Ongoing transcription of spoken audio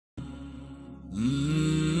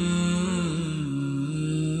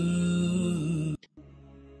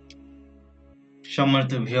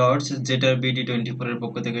সম্মানিত ভিউয়ার্স, যেটার BD24 এর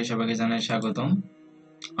পক্ষ থেকে সবাইকে জানাই স্বাগতম।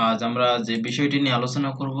 আজ আমরা যে বিষয়টি নিয়ে আলোচনা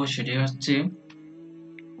করব সেটি হচ্ছে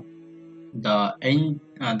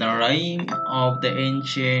the rhyme of the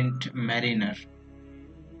ancient mariner।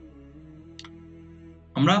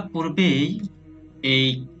 আমরা পূর্বেই এই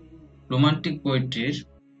রোমান্টিক পোয়েট্রির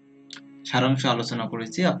সারাংশ আলোচনা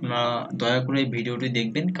করেছি। আপনারা দয়া করে এই ভিডিওটি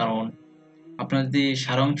দেখবেন, কারণ আপনারা যদি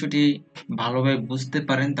সারাংশটি ভালোভাবে বুঝতে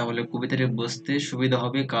পারেন তাহলে কবিতাটি বুঝতে সুবিধা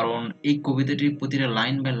হবে। কারণ এই কবিতাটির প্রতিটা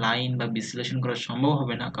লাইন বা লাইন বা বিশ্লেষণ করা সম্ভব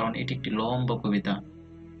হবে না, কারণ এটি একটি লম্বা কবিতা।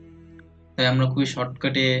 তাই আমরা খুবই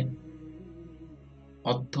শর্টকাটে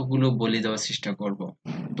অর্থগুলো বলে দেওয়ার চেষ্টা করব।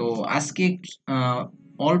 তো আজকে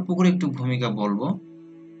অল্প করে একটু ভূমিকা বলবো,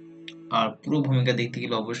 আর পুরো ভূমিকা দেখতে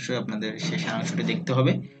গেলে অবশ্যই আপনাদের সেই সারাংশটি দেখতে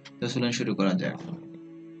হবে। তো চলুন শুরু করা যাক।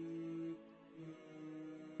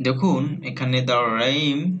 দেখুন, এখানে the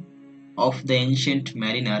rhyme of the ancient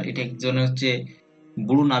mariner, এটা একজন হচ্ছে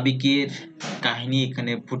বুড়ো নাবিকের কাহিনী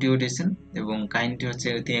এখানে ফুটে উঠেছেন। এবং কাহিনীটি হচ্ছে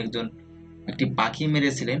তিনি একটি পাখি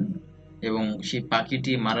মেরেছিলেন এবং সেই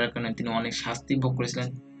পাখিটি মারার কারণে তিনি অনেক শাস্তি ভোগ করেছিলেন।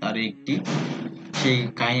 তার সেই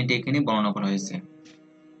কাহিনীটি এখানে বর্ণনা করা হয়েছে।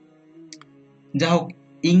 যা হোক,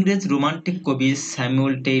 ইংরেজ রোমান্টিক কবি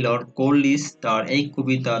স্যামুয়েল টেইলর কোলরিজ তার এই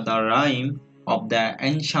কবিতা the rhyme of the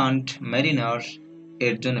ancient mariner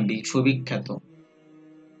এর জন্য সুবিখ্যাত।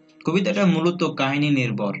 কবিতাটা মূলত কাহিনী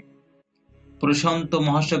নির্ভর। প্রশান্ত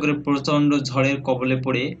মহাসাগরে প্রচন্ড ঝড়ের কবলে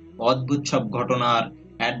পড়ে অদ্ভুত সব ঘটনার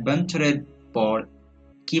অ্যাডভেঞ্চারের পর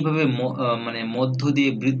কিভাবে মধ্য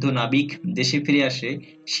দিয়ে বৃদ্ধ নাবিক দেশে ফিরে আসে,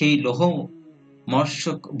 সেই লৌহ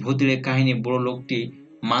মর্ষক ভূতিড়ে কাহিনী বুড়ো লোকটি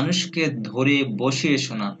মানুষকে ধরে বসিয়ে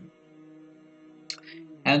শোনান।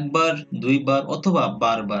 একবার, দুইবার অথবা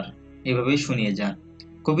বারবার এভাবে শুনিয়ে যান।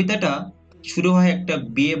 কবিতাটা শুরু হয় একটা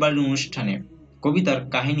বিয়ে বাড়ির অনুষ্ঠানে। কবিতার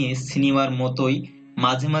কাহিনী সিনেমার মতোই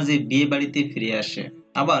মাঝে মাঝে বিয়ে বাড়িতে ফিরে আসে,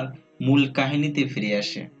 আবার মূল কাহিনীতে ফিরে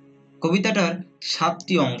আসে। কবিতাটার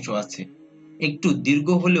 7টি অংশ আছে। একটু দীর্ঘ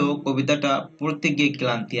হলেও কবিতাটা পড়তে গিয়ে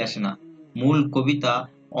ক্লান্তি আসে না। মূল কবিতা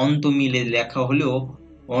অন্ত মিলে লেখা হলেও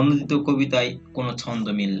অনুদিত কবিতায় কোনো ছন্দ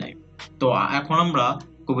মিল নাই। তো এখন আমরা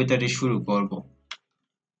কবিতাটি শুরু করব।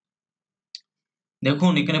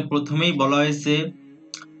 দেখুন, এখানে প্রথমেই বলা হয়েছে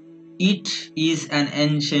it is an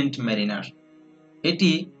ancient mariner.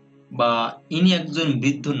 এটি বা ইনি একজন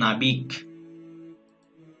বৃদ্ধ নাবিক।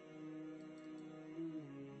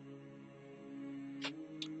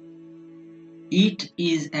 It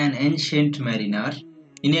is an ancient mariner,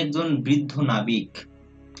 ইনি একজন বৃদ্ধ নাবিক।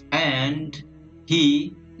 And he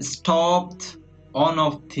stopped on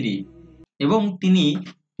of three, এবং তিনি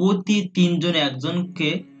প্রতি 3 জনে একজনকে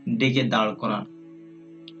ডেকে দাঁড় করান।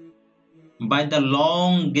 By the long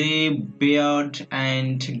grey beard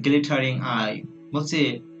and glittering I, বলছে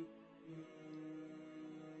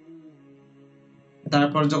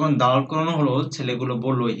তারপর যখন দাঁড় করানো হলো, ছেলেগুলো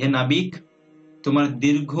বলল, হে নাবিক, তোমার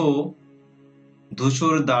দীর্ঘ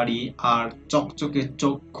ধূসর দাড়ি আর চকচকে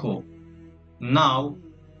চক্ষু, নাও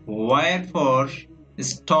wherefore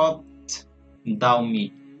stopped thou me,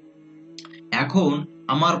 এখন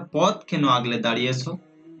আমার পথ কেন আগলে দাঁড়িয়েছ?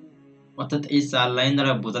 অর্থাৎ এই 4 লাইন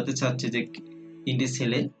দ্বারা বোঝাতে চাচ্ছে যে 3টি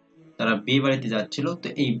ছেলে তারা বিয়ে বাড়িতে যাচ্ছিল, তো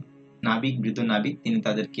এই নাবিক, বৃদ্ধ নাবিক, তিনি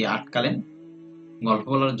তাদেরকে আটকালেন গল্প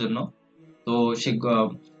বলার জন্য। তো সে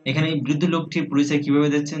এখানে বৃদ্ধ লোকটির পরিচয় কিভাবে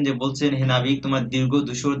দিচ্ছেন, যে বলছেন, হে নাবিক, তোমার দীর্ঘ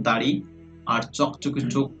ধূসর দাড়ি আর চকচকে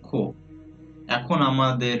চক্ষু, এখন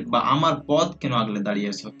আমার পথ কেন আগলে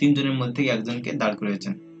দাঁড়িয়েছ? 3 জনের মধ্যে একজনকে দাঁড়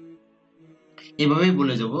করিয়েছেন। এভাবেই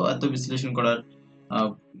বলে যাব, এত বিশ্লেষণ করার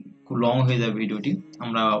খুব লং হয়ে যাবে ভিডিওটি।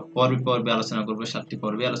 আমরা পর্বে পর্বে আলোচনা করব, 7টি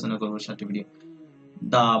পর্বে আলোচনা করব, 7টি video.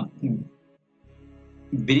 The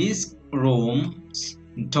brisk room's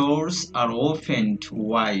doors are opened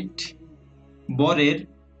wide, বরের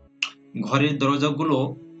ঘরের দরজাগুলো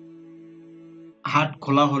হাট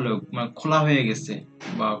খোলা হলো, খোলা হয়ে গেছে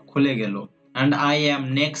বা খুলে গেল। and I am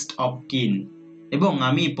next of kin, এবং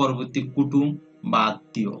আমি পরবর্তী কুটুম বা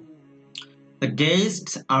আত্মীয়। The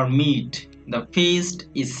guests are meet, the feast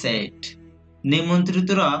is set,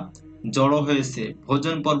 নিমন্ত্রিতরা জড়ো হয়েছে,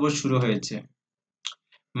 ভোজন পর্ব শুরু হয়েছে।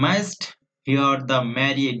 Must hear the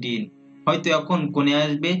merry din, হয়তো এখন কোণে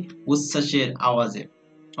আসবে উচ্ছ্বাসের আওয়াজে।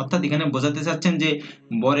 অর্থাৎ এখানে বোঝাতে চাচ্ছেন যে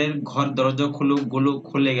বরের ঘর দরজা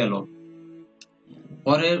খুলে গেল,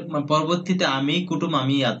 পরবর্তীতে আমি কুটুম,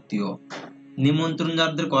 আমি আত্মীয়। নিমন্ত্রণ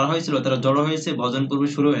যাদের করা হয়েছিল তারা জড়ো হয়েছে, ভজন পর্ব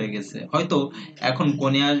শুরু হয়ে গেছে, হয়তো এখন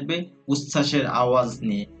কোণে আসবে উচ্ছ্বাসের আওয়াজ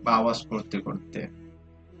নিয়ে বা আওয়াজ করতে করতে।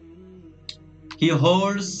 He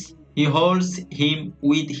holds him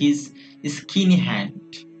with his skinny hand,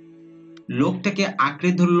 লোকটাকে আঁকড়ে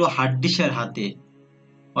ধরলো হাড্ডিসার হাতে।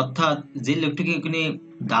 অর্থাৎ যে লোকটাকে এখানে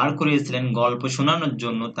দাঁড় করিয়েছিলেন গল্প শোনানোর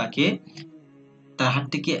জন্য, তাকে তার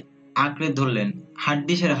হাতটিকে আঁকড়ে ধরলেন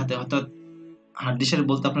হাড্ডিসার হাতে। অর্থাৎ হাড্ডিসার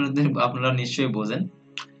বলতে আপনারা নিশ্চয়ই বোঝেন।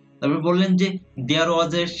 তারপর বললেন যে দেয়ার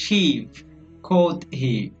ওয়াজ এ শিপ কোথ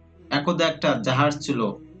হি, একদা একটা জাহাজ ছিল।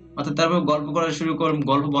 অর্থাৎ তারপর গল্প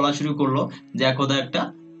বলা শুরু করলো যে একদা একটা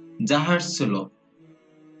জাহাজ ছিল।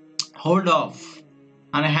 Hold of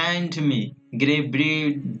and hand me grey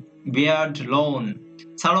beard loan,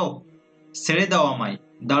 ছাড়ো, ছেড়ে দাও আমায়,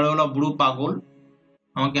 দাড়িওয়ালা বুড়ো পাগল,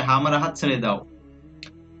 আমাকে আমার হাত ছেড়ে দাও।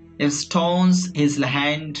 If stones his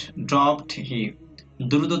hand dropped he,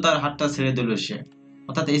 দ্রুত তার হাতটা ছেড়ে দিল সে।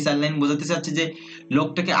 অর্থাৎ এই চার লাইন বোঝাতে চাচ্ছে যে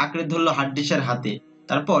লোকটাকে আঁকড়ে ধরলো হাড্ডিসার হাতে।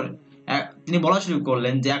 তারপর তিনি বলা শুরু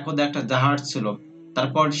করলেন যে একদা একটা জাহাজ ছিল।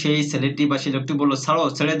 তারপর সেই ছেলেটি বা সেই লোকটি বলল, ছাড়ো,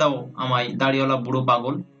 ছেড়ে দাও আমায়, দাড়িওয়ালা বুড়ো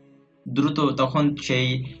পাগল। দ্রুত তখন সেই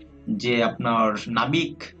যে আপনার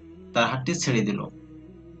নাবিক তার হাতটি ছেড়ে দিল।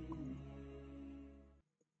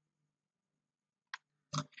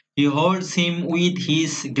 He holds him with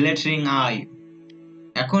his glittering eye,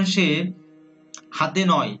 এখন সে হাতে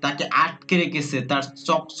নয়, তাকে আটকে রেখেছে তার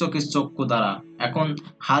চকচকে চক্ষু দ্বারা। এখন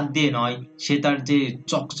হাত দিয়ে নয়, সে তার যে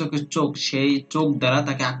চকচকে চোখ, সেই চোখ দ্বারা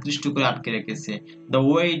তাকে আকৃষ্ট করে আটকে রেখেছে। The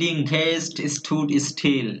waiting guest stood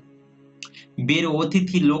still, বের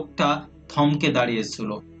অতিথি লোকটা থমকে দাঁড়িয়েছিল।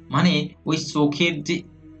 মানে ওই চোখের যে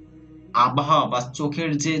আবহাওয়া বা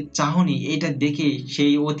চোখের যে চাহনি, এটা দেখে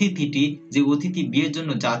সেই অতিথিটি, যে অতিথি বিয়ের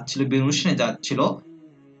জন্য যাচ্ছিল, বিয়ের অনুষ্ঠানে যাচ্ছিল,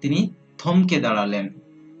 তিনি থমকে দাঁড়ালেন।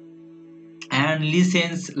 and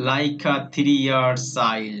listens like a 3-year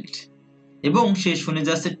child, এবং সে শুনে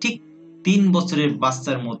যাচ্ছে ঠিক 3 বছরের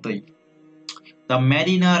বাচ্চার মতোই। The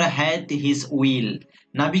mariner had his will,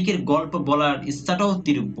 নাবিকের গল্প বলার ইচ্ছাটাও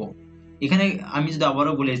তীব্র। এখানে আমি যদি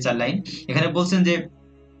আবারও বলে 4 লাইন, এখানে বলছেন যে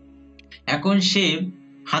এখন সে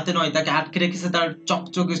হাতে নয়, তাকে আটকে রেখেছে তার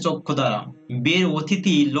চকচকে চক্ষু দ্বারা। বের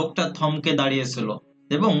অতিথি লোকটা থমকে দাঁড়িয়েছিল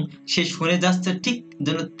এবং সে শুনে যাচ্ছে ঠিক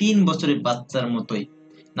যেন 3 বছরের বাচ্চার মতোই।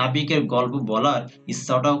 নাবিকের গল্প বলার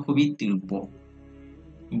ইচ্ছাটাও খুবই তীব্র,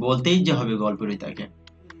 বলতেই যে হবে গল্পেরই তাকে।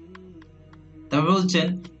 তারপর বলছেন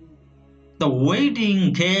the waiting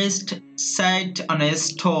guest sat on a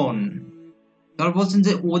stone, তারপর বলছেন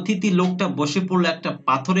যে অতিথি লোকটা বসে পড়লো একটা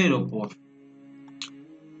পাথরের ওপর।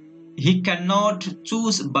 he cannot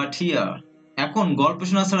choose but hear, এখন গল্প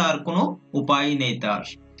শোনা ছাড়া আর কোনো উপায় নেই তার।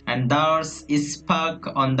 and thus spoke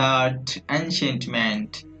on that ancient man,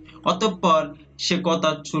 অতঃপর সে কথা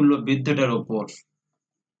ছুড়ল বৃদ্ধটার ওপর।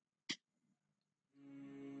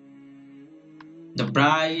 the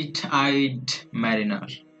bright eyed mariner,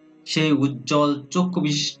 সেই উজ্জ্বল চক্ষু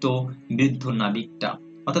বিশিষ্ট বৃদ্ধ নাবিকটা।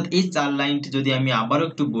 অর্থাৎ এই 4 লাইনটি যদি আমি আবারও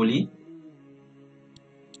একটু বলি,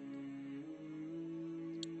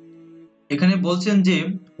 এখানে বলছেন যে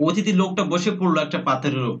অতিথি লোকটা বসে পড়লো একটা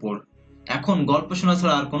পাথরের উপর, এখন গল্প শোনা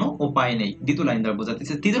ছাড়া আর কোনো উপায় নেই। দ্বিতীয় লাইন দ্বারা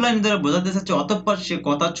বোঝাতেছে, তৃতীয় লাইন দ্বারা বোঝাতে চাচ্ছে অতঃপর সে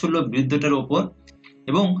কথা ছুড়ল বৃদ্ধটার উপর,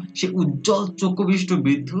 এবং সে উজ্জ্বল চক্ষু বিশিষ্ট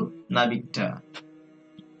বৃদ্ধ নাবিকটা।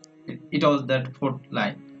 It was that 4th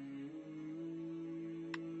line.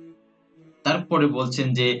 তারপরে বলছেন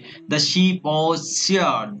যে the ship was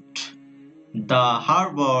sheared, the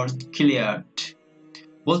harbor cleared,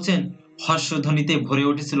 বলছেন হর্ষধ্বনিতে ভরে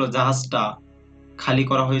উঠেছিল জাহাজটা, খালি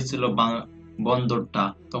করা হয়েছিল বন্দরটা।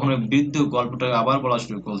 তখন ওই বৃদ্ধ গল্পটা আবার বলা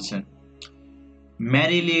শুরু করছেন।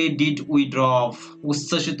 merrily did we drove,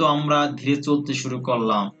 উচ্ছ্বসিত আমরা ধীরে চলতে শুরু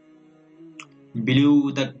করলাম। below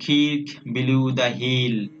the kirk, below the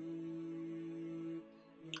hill,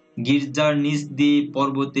 গির্জার নিচ দিয়ে,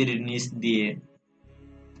 পর্বতের নিচ দিয়ে।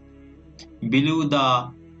 below the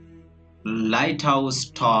lighthouse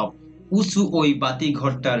top, উঁচু ওই বাতি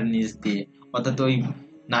ঘরটার নিচ দিয়ে। অর্থাৎ ওই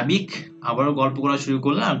নাবিক আবারও গল্প করা শুরু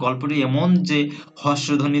করলেন, আর গল্পটি এমন যে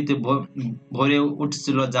হর্ষধ্বনিতে ভরে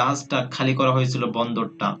উঠছিল জাহাজটা, খালি করা হয়েছিল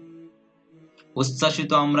বন্দরটা।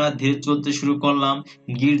 উচ্ছ্বাসিত আমরা ধীরে চলতে শুরু করলাম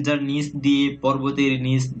গির্জার নিচ দিয়ে, পর্বতের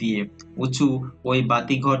নিচ দিয়ে, উঁচু ওই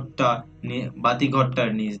বাতিঘরটার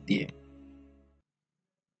নিচ দিয়ে।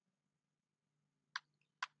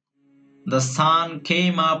 The sun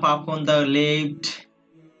came up upon the left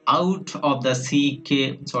out of the sea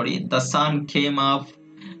the sun came up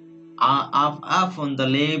on the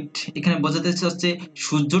left, এখানে বোঝাতে চাচ্ছে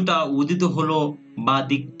সূর্যটা উদিত হলো বা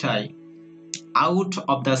দিকটায়। out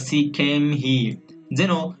of the sea came he,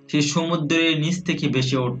 যেন সে সমুদ্রের নিচ থেকে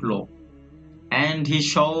ভেসে উঠলো। and he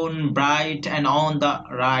shone bright and on the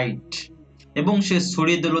right, এবং সে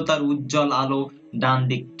ছড়িয়ে দিল তার উজ্জ্বল আলো ডান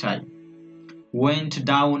দিকটায়। went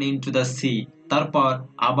down into the sea, তারপর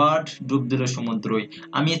আবার ডুব দিল সমুদ্রই।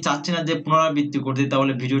 আমি চাচ্ছি না যে পুনরাবৃত্তি করতে,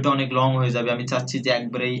 তাহলে ভিডিওটা অনেক লং হয়ে যাবে। আমি চাচ্ছি যে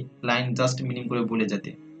একবারেই লাইন জাস্ট মিনিং করে বলে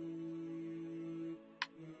যেতে।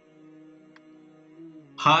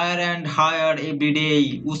 Higher and higher every day,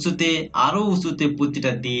 উঁচুতে আরো উঁচুতে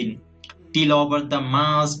প্রতিটা দিন। Till over the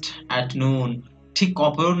must at noon, ঠিক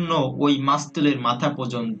অপরাহ্ন ওই মাস্তুলের মাথা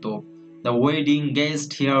পর্যন্ত। The wedding guest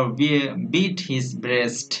here bit his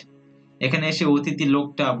breast, এখানে এসে অতিথি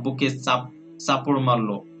লোকটা বুকে চাপড় মারল।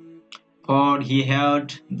 For he heard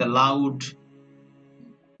the loud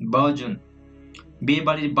বাজন, বিয়ে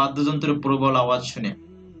বাড়ির বাদ্যযন্ত্রের প্রবল আওয়াজ শুনে।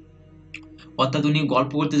 অর্থাৎ উনি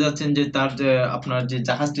গল্প করতে যাচ্ছেন যে তার আপনার যে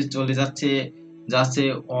জাহাজটি চলে যাচ্ছে যাচ্ছে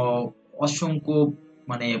অসংখ্য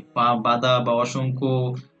মানে বাধা বা অসংখ্য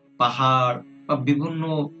পাহাড় বা বিভিন্ন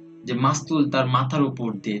যে মাস্তুল তার মাথার উপর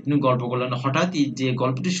দিয়ে তিনি গল্প করলেন। হঠাৎই যে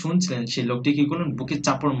গল্পটি শুনছিলেন সেই লোকটি কি করলেন, বুকে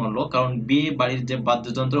চাপড় মারলো, কারণ বিয়ে বাড়ির যে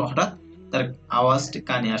বাদ্যযন্ত্র হঠাৎ তার আওয়াজটি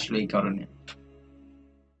কানে আসলো এই কারণে।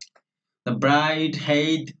 The bride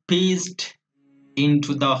hath paced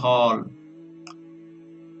into the hall,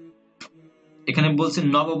 এখানে বলছে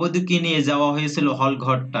নববধূকে নিয়ে যাওয়া হয়েছিল হল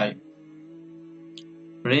ঘরটায়।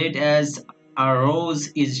 Red as a rose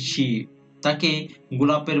is she, তাকে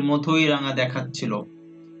গোলাপের মতোই রাঙা দেখাচ্ছিল।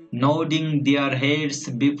 Nodding their heads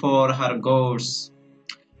before her gods,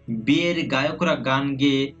 বিয়ের গায়করা গান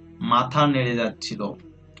গেয়ে মাথা নেড়ে যাচ্ছিল।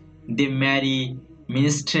 They marry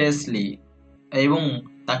minstrelsy, এবং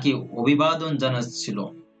তাকে অভিবাদন জানাচ্ছিল।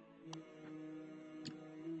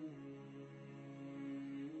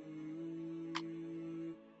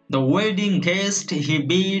 The wedding guest he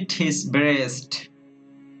beat his breast,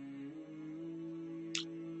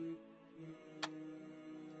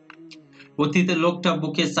 অতীতের লোকটা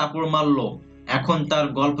বুকে চাপড় মারলো, এখন তার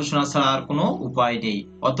গল্প শোনা ছাড়া আর কোনো উপায় নেই।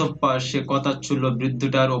 অতঃপর সে কথা ছুড়ল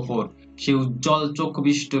বৃদ্ধটার ওপর, সে উজ্জ্বল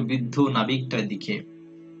চক্ষুবিষ্ট বৃদ্ধ নাবিকটার দিকে।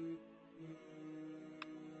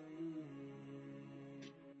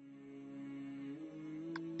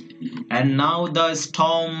 And now the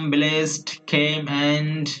storm blast came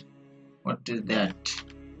and what is that?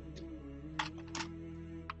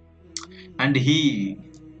 And he,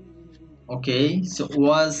 okay, so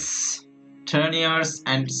was tenacious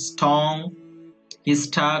and strong. He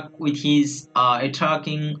stuck with his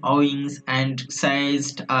attacking wings and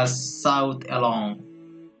sailed us south along.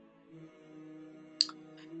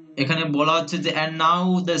 এখানে বলা হচ্ছে যে and now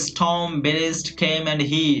the storm blast came and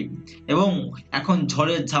he, এবং এখন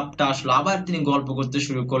ঝড়ের ঝাপটা আসলো। আবার তিনি গল্প করতে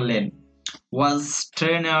শুরু করলেন। was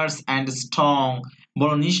strenuous and strong,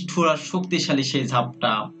 বড় নিষ্ঠুর আর শক্তিশালী সেই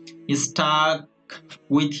ঝাপটা। He stuck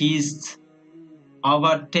with his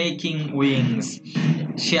overtaking wings,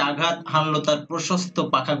 সে আঘাত হানলো তার প্রশস্ত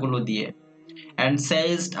পাখাগুলো দিয়ে। and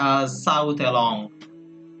sailed us south along,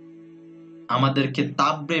 আমাদেরকে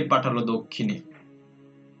তাবড়ে পাঠালো দক্ষিণে।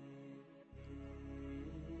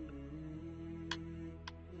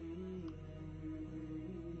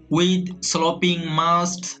 with sloping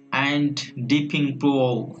masts and dipping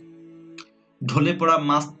prow, ঢলে পড়া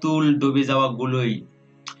মাস্তুল ডুবে যাওয়া গুলোই।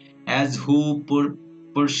 as who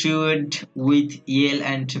pursued with yell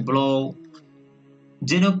and blow,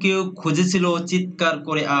 যেন কেউ খুঁজেছিল চিৎকার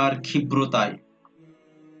করে আর ক্ষিপ্রতায়।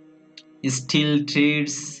 still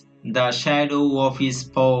treads the shadow of his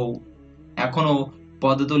foe, এখনো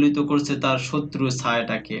পদদলিত করছে তার শত্রু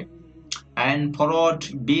ছায়াটাকে। and forward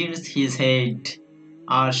bears his head,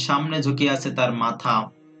 আর সামনে ঝুঁকে আছে তার মাথা।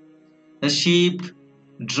 the ship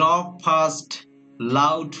drove fast,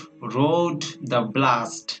 loud roared the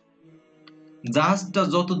blast, জাহাজটা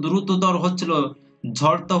যত দ্রুততর হচ্ছিল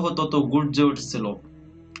ঝড়টা তত গর্জে উঠছিল।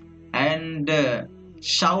 and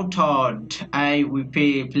shouted we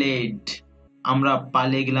fled, আমরা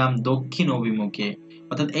পালিয়ে গেলাম দক্ষিণ অভিমুখে।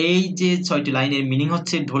 অর্থাৎ এই যে 6টি লাইনের মিনিং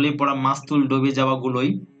হচ্ছে ঢলে পড়া মাস্তুল ডুবে যাওয়া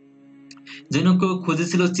গুলোই, যেন কেউ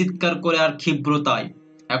খুঁজেছিল চিৎকার করে আর ক্ষিপ্রতায়,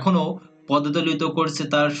 এখনো পদদলিত করছে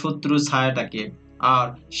তার শত্রু ছায়াটাকে, আর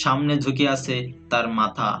সামনে ঝুঁকে আছে তার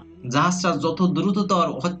মাথা। জাহাজটা যত দ্রুততর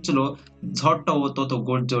হচ্ছিল ঝড়টাও তত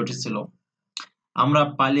গর্জে উঠেছিল। আমরা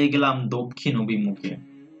পালিয়ে গেলাম দক্ষিণ অভিমুখে।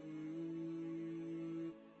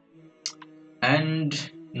 and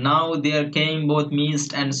now there came both mist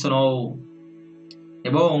and snow,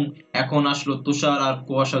 এবং এখন আসলো তুষার আর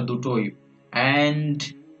কুয়াশা দুটোই। and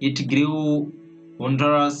it grew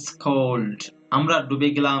wondrous cold, আমরা ডুবে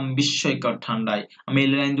গেলাম বিস্ময়কর ঠান্ডায়। আমি এই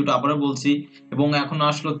লাইন দুটো আবারও বলছি। এবং এখন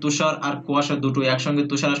আসলো তুষার আর কুয়াশা দুটোই, একসঙ্গে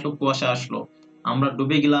তুষার আসলো কুয়াশা আসলো, আমরা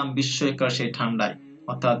ডুবে গেলাম বিস্ময়কর সেই ঠান্ডায়।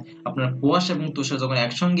 অর্থাৎ আপনার কুয়াশা এবং তুষার যখন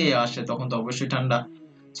একসঙ্গে আসে তখন তো অবশ্যই ঠান্ডা।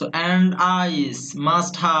 so and ice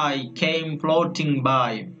must high came floating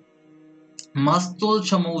by, মাস্তুল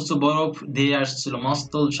সম উঁচু বরফ ধেয়ে আসছিল,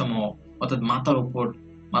 মাস্তুল সম অর্থাৎ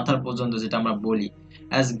মাথার পর্যন্ত যেটা আমরা বলি।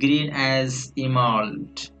 as green as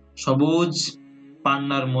emerald, সবুজ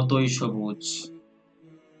পান্নার মতোই সবুজ।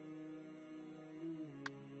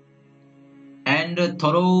 and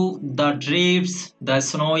through the drifts the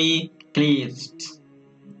snowy cliffs,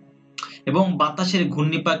 এবং বাতাসের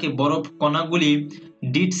ঘূর্ণিপাকে বরফ কণাগুলি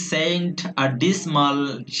did send a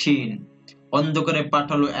dismal sheen, অন্ধকারে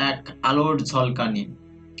পাঠালো এক আলোর ঝলকানি।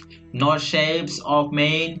 nor shapes of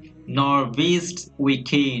men nor beasts we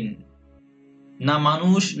ken, না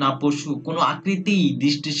মানুষ না পশু কোনো আকৃতি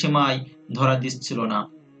দৃষ্টিসীমায় ধরা দিচ্ছিল না।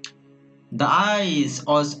 the ice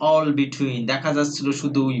was all between, দেখা যাচ্ছিল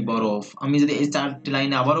শুধুই বরফ। আমি যদি এই চারটি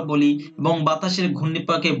লাইনে আবারও বলি, এবং বাতাসের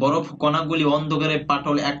ঘূর্ণিপাকে বরফ কণাগুলি অন্ধকারে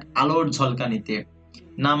পাঠল এক আলোর ঝলকানিতে,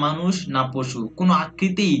 না মানুষ না পশু কোনো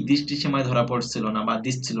আকৃতি দৃষ্টিসীমায় ধরা পড়ছিল না বা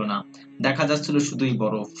দিচ্ছিল না, দেখা যাচ্ছিল শুধুই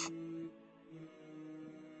বরফ।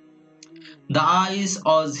 the ice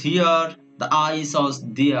was here the ice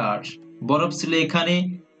was there, বরফ ছিল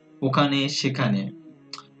এখানে ওখানে সেখানে।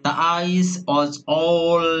 the ice was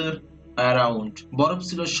all around, বরফ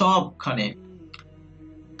ছিল সবখানে।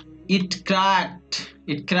 it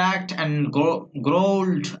cracked and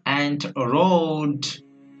growled and roared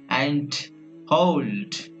and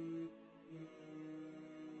howled,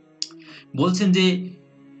 বলছেন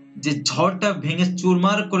যে ঝড়টা ভেঙে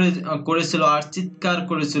চুরমার করেছিল আর চিৎকার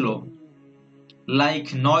করেছিল। like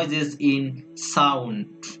noises in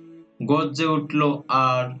sound, গর্জে উঠলো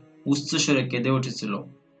আর উচ্চস্বরে কেঁদে উঠেছিল।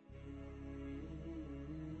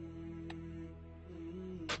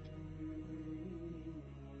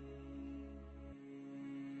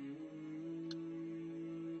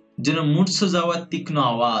 যেন মূর্ছা যাওয়ার তীক্ষ্ণ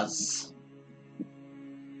আওয়াজ।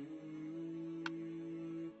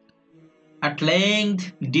 at length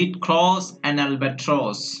did cross an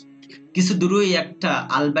albatross, কিছু দূরেই একটা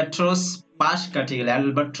আলবাট্রস পাশ কাটিয়ে গেলেন।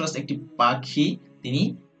 আলবাট্রস একটি পাখি,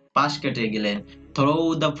 তিনি পাশ কাটিয়ে গেলেন।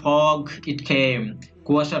 through the fog it came,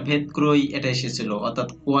 কুয়াশা ভেদ করেই এটা এসেছিল,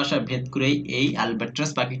 অর্থাৎ কুয়াশা ভেদ করেই এই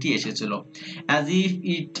আলবাট্রস পাখিটি এসেছিল। as if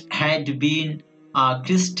it had been a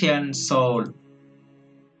Christian soul,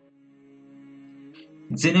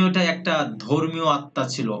 যেন এটা একটা ধর্মীয় আত্মা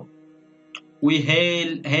ছিল। we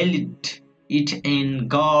hailed it in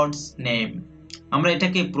God's name, আমরা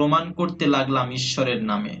এটাকে প্রমাণ করতে লাগলাম ঈশ্বরের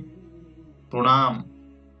নামে। প্রণাম।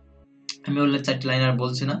 আমি বললে চারটি লাইন আর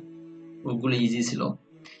বলছি না, ওগুলো ইজি ছিল।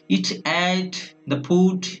 it ate the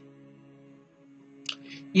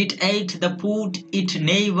food it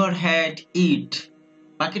never had eat,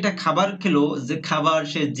 পাখিটা খাবার খেলো যে খাবার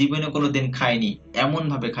সে জীবনে কোনোদিন খায়নি, এমন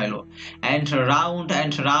ভাবে খাইলো। and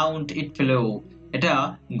round it flew,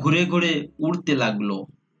 এটা ঘুরে ঘুরে উড়তে লাগলো।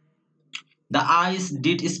 the ice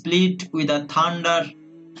did split with a thunder,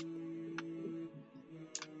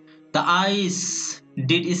 the ice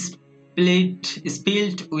did split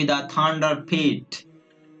with a thunder pit,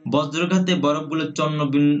 বজ্রঘাতে বরফগুলো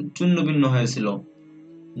চূর্ণ-বিন্ন হয়েছিল।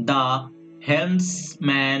 the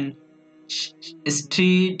helmsman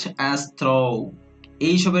steered us through,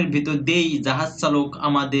 এইসবের ভিতর দিয়েই জাহাজ চালক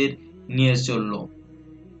আমাদের নিয়ে চলল।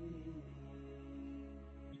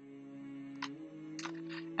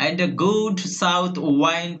 and a good south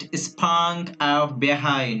wind sprang up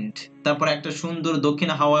behind, তারপর একটা সুন্দর দক্ষিণ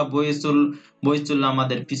হাওয়া বয়ে চলল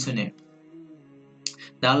আমাদের পিছনে।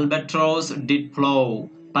 the albatross did flow,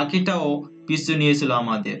 পাখিটাও পিছু নিয়েছিল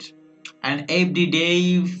আমাদের। and every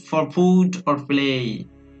day for food or play,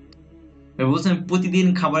 বলছেন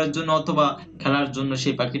প্রতিদিন খাবারের জন্য অথবা খেলার জন্য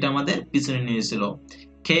সেই পাখিটা আমাদের পিছনে নিয়েছিল।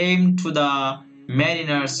 came to the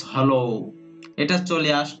mariner's hollow, এটা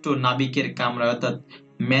চলে আসতো নাবিকের কামরায়, অর্থাৎ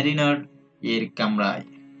ম্যারিনার এর কামরায়।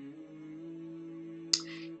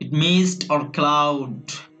 it mist or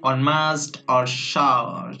cloud or mast or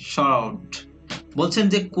shroud, বলছেন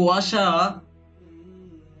যে কুয়াশা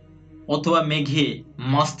অথবা মেঘে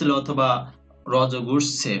মস্তল অথবা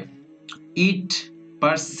রজগুড়ছে। it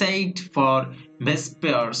pursued for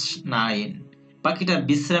vespers night, পাখিটা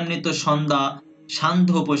বিশ্রাম নিত সন্ধ্যা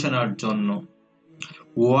সান্ধ্য উপাসনার জন্য।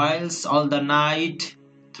 whilst all the night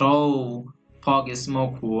through fog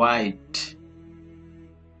smoke white,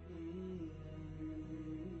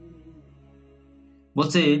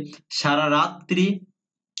 বলছে সারা রাত্রি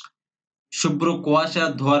শুভ্র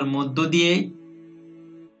কুয়াশা ধোয়ার মধ্য দিয়ে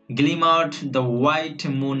glimmered the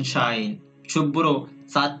white moonshine, শুভ্র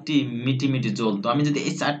চারটি মিটিমিটি জ্বলতো। আমি যদি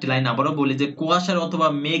এই চারটি লাইন আবারও বলি যে কুয়াশার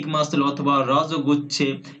অথবা মেঘ মাস্তল অথবা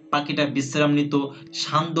রজগুচ্ছে পাখিটা বিশ্রাম নিত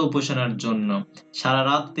সান্ধ্য উপাসনার জন্য। সারা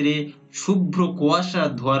রাত্রে শুভ্র কুয়াশা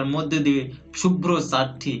ধোয়ার মধ্যে দিয়ে শুভ্র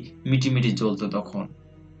চারটি মিটিমিটি জ্বলতো তখন।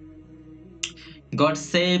 God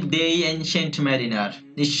save the ancient mariner,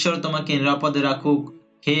 ঈশ্বর তোমাকে নিরাপদে রাখুক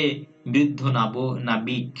হে বৃদ্ধ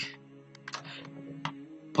নাবিক,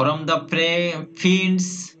 from the fiends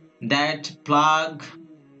that plague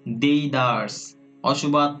the earth,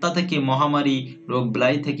 অশুভ আত্মা থেকে, মহামারী রোগ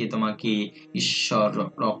বালাই থেকে তোমাকে ঈশ্বর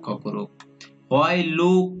রক্ষা করুক। Why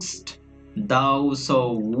look'st thou so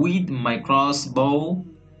with my crossbow,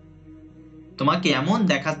 তোমাকে এমন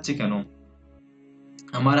দেখাচ্ছে কেন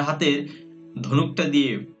আমার হাতের ধনুকটা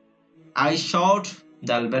দিয়ে। I shot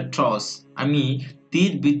the albatross, আমি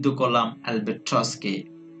তীর বিদ্ধ করলাম অ্যালবাট্রসকে।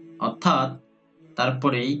 অর্থাৎ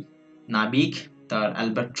তারপরেই নাবিক তার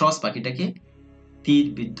অ্যালবাট্রস পাখিটাকে তীর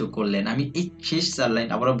বিদ্ধ করলেন। আমি এই শেষ 4 লাইন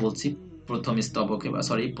আবারও বলছি প্রথম স্তবকে বা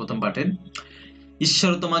প্রথম পাঠে।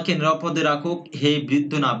 ঈশ্বর তোমাকে নিরাপদে রাখুক হে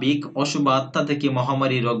বৃদ্ধ নাবিক, অশুভ আত্মা থেকে,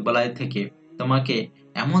 মহামারী রোগ বালাই থেকে। তোমাকে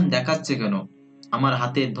এমন দেখাচ্ছে কেন আমার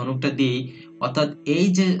হাতের ধনুকটা দিয়ে। অর্থাৎ এই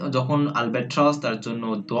যে যখন আলবাট্রস তার জন্য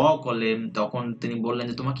দোয়া করলেন তখন তিনি বললেন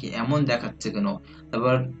যে তোমাকে এমন দেখাচ্ছে কেন।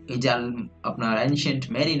 তারপর এই যে আপনার অ্যানশিয়েন্ট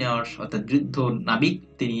ম্যারিনার অর্থাৎ বৃদ্ধ নাবিক,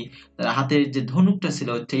 তিনি তার হাতের যে ধনুকটা ছিল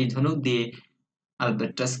সেই ধনুক দিয়ে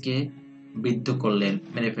আলবাট্রসকে বিদ্ধ করলেন,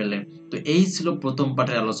 মেরে ফেললেন। তো এই ছিল প্রথম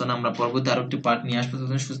পাঠের আলোচনা। আমরা পরবর্তী আরেকটি পাঠ নিয়ে আসবো।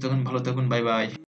 সুস্থ থাকুন, ভালো থাকুন, বাই বাই।